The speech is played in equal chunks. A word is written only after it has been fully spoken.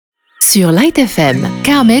Sur Light FM,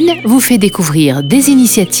 Carmen vous fait découvrir des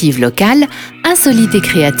initiatives locales, insolites et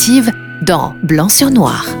créatives dans Blanc sur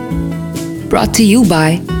Noir. Brought to you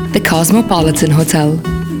by the Cosmopolitan Hotel.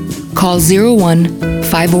 Call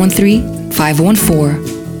 01-513-514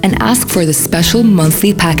 and ask for the special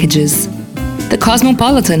monthly packages. The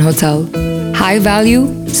Cosmopolitan Hotel. High value,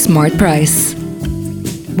 smart price.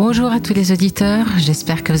 Bonjour à tous les auditeurs,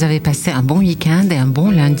 j'espère que vous avez passé un bon week-end et un bon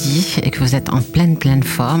lundi et que vous êtes en pleine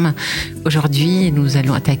forme. Aujourd'hui, nous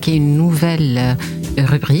allons attaquer une nouvelle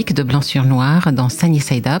rubrique de Blanc sur Noir dans Sunny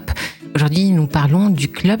Side Up. Aujourd'hui, nous parlons du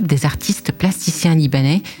Club des artistes plasticiens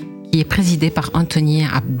libanais qui est présidé par Anthony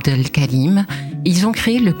Abdelkarim. Ils ont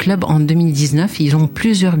créé le club en 2019 et ils ont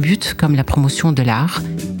plusieurs buts comme la promotion de l'art.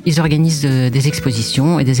 Ils organisent des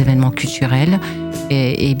expositions et des événements culturels.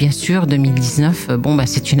 Et bien sûr, 2019,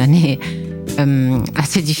 c'est une année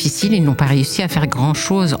assez difficile. Ils n'ont pas réussi à faire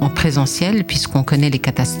grand-chose en présentiel puisqu'on connaît les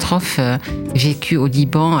catastrophes vécues au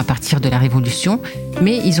Liban à partir de la Révolution.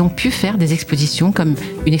 Mais ils ont pu faire des expositions comme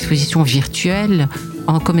une exposition virtuelle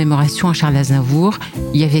en commémoration à Charles Aznavour.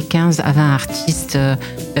 Il y avait 15 à 20 artistes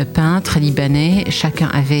peintres libanais. Chacun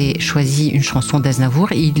avait choisi une chanson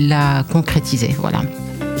d'Aznavour et il l'a concrétisée. Voilà.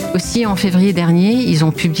 Aussi, en février dernier, ils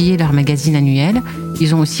ont publié leur magazine annuel.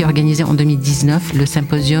 Ils ont aussi organisé en 2019 le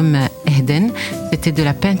symposium Eden. C'était de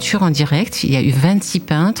la peinture en direct. Il y a eu 26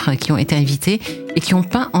 peintres qui ont été invités et qui ont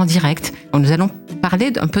peint en direct. Nous allons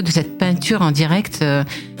parler un peu de cette peinture en direct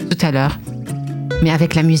tout à l'heure, mais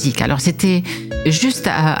avec la musique. Alors, c'était juste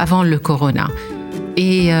avant le corona.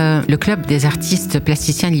 Et le club des artistes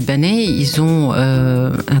plasticiens libanais, ils ont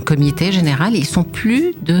un comité général. Ils sont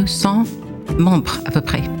plus de 100 membres à peu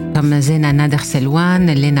près, comme Zena Nader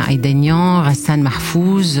Selwan, Lena Aydenian, Rassan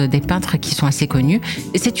Mahfouz, des peintres qui sont assez connus.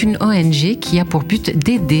 Et c'est une ONG qui a pour but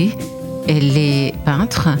d'aider les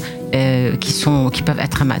peintres qui peuvent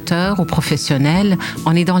être amateurs ou professionnels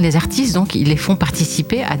en aidant les artistes. Donc, ils les font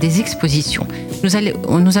participer à des expositions.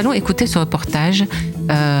 Nous allons écouter ce reportage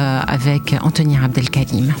avec Anthony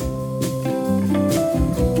Abdelkarim.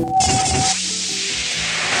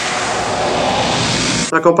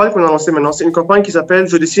 La campagne qu'on a lancée maintenant, c'est une campagne qui s'appelle «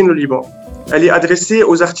 Je dessine le Liban ». Elle est adressée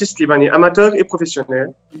aux artistes libanais, amateurs et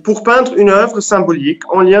professionnels, pour peindre une œuvre symbolique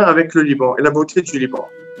en lien avec le Liban et la beauté du Liban.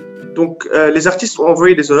 Donc, les artistes ont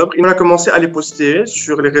envoyé des œuvres et on a commencé à les poster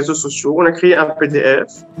sur les réseaux sociaux. On a créé un PDF.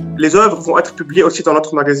 Les œuvres vont être publiées aussi dans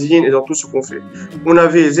notre magazine et dans tout ce qu'on fait. On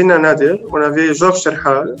avait Zena Nader, on avait Georges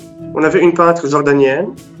Cherhal, on avait une peintre jordanienne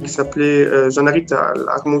qui s'appelait Janarita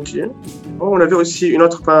Al-Armouti. On avait aussi une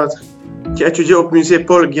autre peintre qui a étudié au musée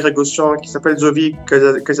Paul Guiragossian, qui s'appelle Zovi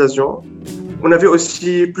Kazazian. On avait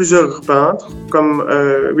aussi plusieurs peintres, comme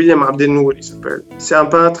William Abdelnour, il s'appelle. C'est un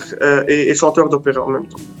peintre et chanteur d'opéra en même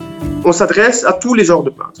temps. On s'adresse à tous les genres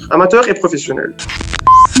de peintres, amateurs et professionnels.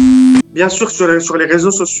 Bien sûr, sur les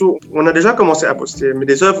réseaux sociaux, on a déjà commencé à poster, mais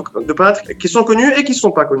des œuvres de peintres qui sont connues et qui ne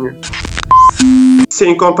sont pas connues. C'est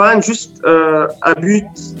une campagne juste à but,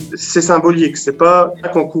 c'est symbolique, c'est pas un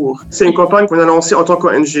concours. C'est une campagne qu'on a lancée en tant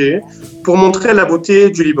qu'ONG pour montrer la beauté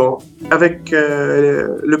du Liban avec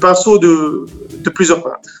le pinceau de plusieurs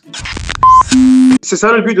peintres. C'est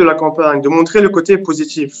ça le but de la campagne, de montrer le côté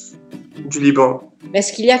positif du Liban.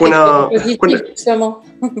 Est-ce qu'il y a quelque chose de positif, justement?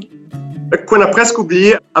 Qu'on a presque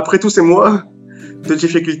oublié après tous ces mois de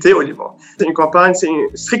difficultés au Liban. C'est une campagne,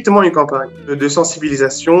 strictement une campagne de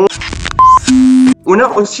sensibilisation. On a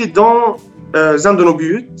aussi dans un de nos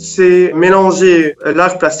buts, c'est mélanger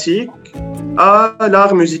l'art plastique à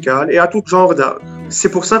l'art musical et à tout genre d'art. C'est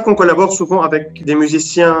pour ça qu'on collabore souvent avec des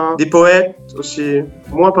musiciens, des poètes aussi,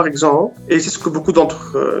 moi par exemple, et c'est ce que beaucoup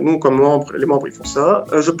d'entre nous comme membres, les membres ils font ça.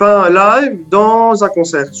 Je peins live dans un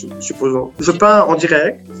concert, supposons. Je peins en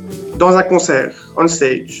direct dans un concert, on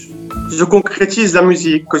stage. Je concrétise la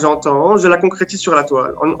musique que j'entends, je la concrétise sur la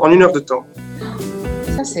toile en 1 heure de temps.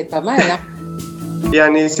 Ça c'est pas mal, hein?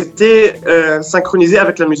 Et c'était synchronisé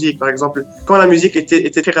avec la musique, par exemple. Quand la musique était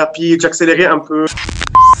très rapide, j'accélérais un peu.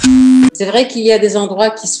 C'est vrai qu'il y a des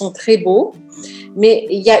endroits qui sont très beaux, mais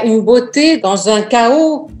il y a une beauté dans un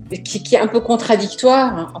chaos qui est un peu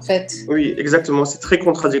contradictoire, en fait. Oui, exactement. C'est très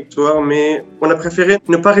contradictoire, mais on a préféré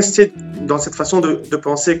ne pas rester dans cette façon de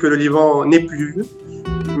penser que le Liban n'est plus,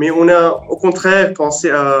 mais on a au contraire pensé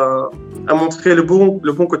à montrer le bon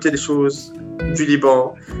côté des choses du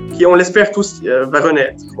Liban, qui, on l'espère tous, va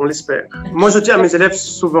renaître, on l'espère. Moi, je dis à mes élèves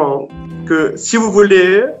souvent que si vous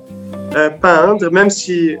voulez peindre, même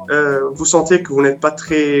si vous sentez que vous n'êtes pas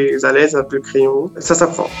très à l'aise avec le crayon, ça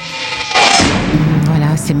s'apprend.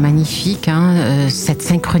 Voilà, c'est magnifique, cette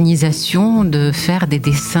synchronisation de faire des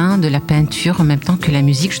dessins, de la peinture en même temps que la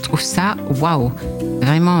musique. Je trouve ça, waouh,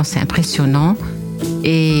 vraiment, c'est impressionnant.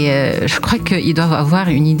 Et je crois qu'ils doivent avoir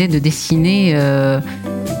une idée de dessiner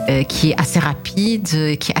qui est assez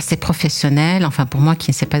rapide, qui est assez professionnelle. Enfin, pour moi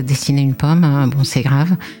qui ne sais pas dessiner une pomme, hein, bon, c'est grave.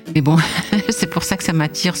 Mais bon, c'est pour ça que ça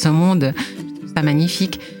m'attire, ce monde. Je trouve ça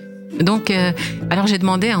magnifique. Donc, alors j'ai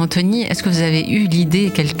demandé à Anthony, est-ce que vous avez eu l'idée,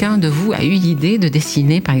 quelqu'un de vous a eu l'idée de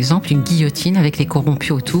dessiner, par exemple, une guillotine avec les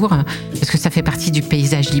corrompus autour? Parce que ça fait partie du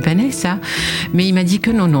paysage libanais, ça. Mais il m'a dit que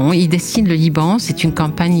non, il dessine le Liban. C'est une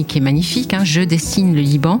campagne qui est magnifique, hein, Je dessine le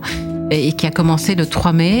Liban, et qui a commencé le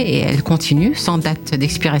 3 mai, et elle continue, sans date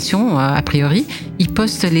d'expiration, a priori. Il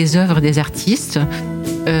poste les œuvres des artistes.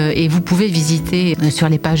 Et vous pouvez visiter sur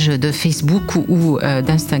les pages de Facebook ou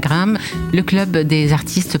d'Instagram le club des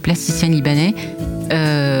artistes plasticiens libanais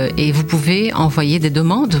et vous pouvez envoyer des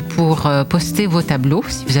demandes pour poster vos tableaux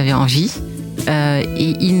si vous avez envie.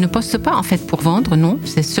 Et ils ne postent pas en fait pour vendre, non,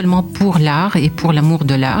 c'est seulement pour l'art et pour l'amour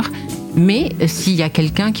de l'art. Mais s'il y a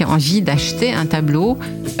quelqu'un qui a envie d'acheter un tableau,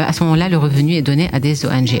 à ce moment-là, le revenu est donné à des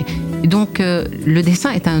ONG. Et donc, le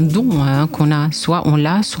dessin est un don qu'on a. Soit on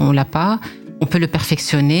l'a, soit on l'a pas. On peut le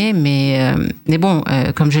perfectionner, mais bon,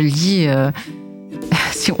 comme je le dis,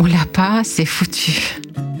 si on l'a pas, c'est foutu.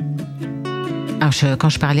 Alors, quand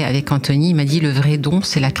je parlais avec Anthony, il m'a dit le vrai don,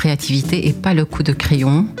 c'est la créativité et pas le coup de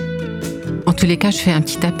crayon. En tous les cas, je fais un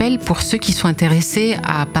petit appel pour ceux qui sont intéressés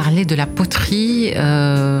à parler de la poterie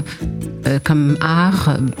comme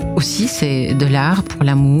art. Aussi, c'est de l'art pour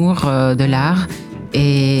l'amour de l'art.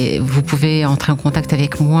 Et vous pouvez entrer en contact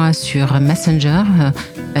avec moi sur Messenger.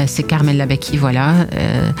 C'est Carmen Labaki, voilà.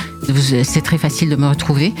 C'est très facile de me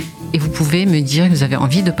retrouver. Et vous pouvez me dire que vous avez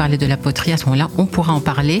envie de parler de la poterie. À ce moment-là, on pourra en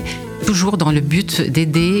parler. Toujours dans le but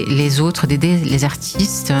d'aider les autres, d'aider les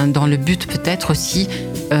artistes. Dans le but peut-être aussi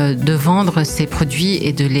de vendre ces produits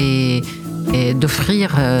et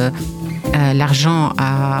d'offrir l'argent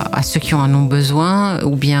à ceux qui en ont besoin.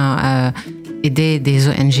 Ou bien aider des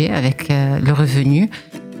ONG avec le revenu.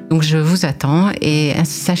 Donc je vous attends et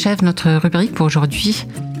ainsi s'achève notre rubrique pour aujourd'hui.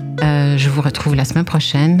 Je vous retrouve la semaine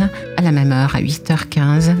prochaine à la même heure à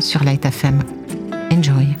 8h15 sur Light FM.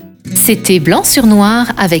 Enjoy. C'était Blanc sur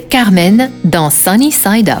Noir avec Carmen dans Sunny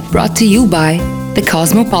Side Up. Brought to you by the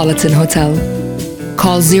Cosmopolitan Hotel.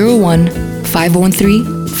 Call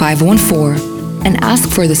 01-513-514 and ask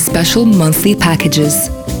for the special monthly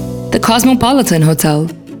packages. The Cosmopolitan Hotel.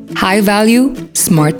 High value, smart